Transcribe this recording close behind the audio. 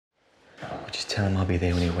Just tell him I'll be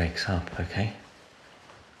there when he wakes up, okay?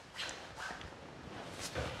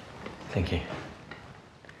 Thank you.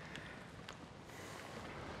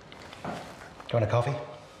 Do you want a coffee?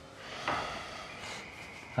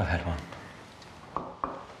 I've had one.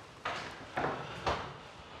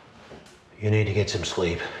 You need to get some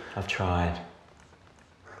sleep. I've tried.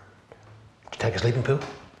 Did you take a sleeping pill?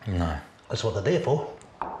 No. That's what they're there for.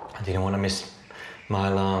 I didn't want to miss my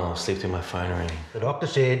alarm or sleep through my phone or anything. The doctor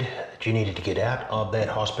said that you needed to get out of that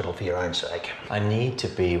hospital for your own sake. I need to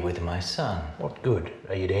be with my son. What good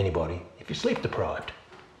are you to anybody if you're sleep deprived?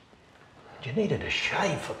 You needed a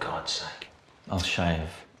shave, for God's sake. I'll shave.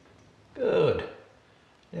 Good.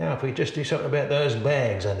 Now, if we just do something about those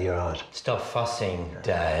bags under your eyes. Stop fussing,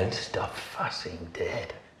 Dad. Stop fussing,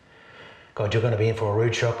 Dad. God, you're going to be in for a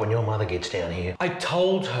rude shock when your mother gets down here. I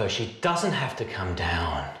told her she doesn't have to come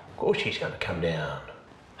down. Of course she's going to come down.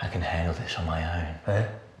 I can handle this on my own. Huh?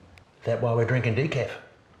 Is that why we're drinking decaf?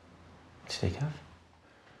 It's decaf?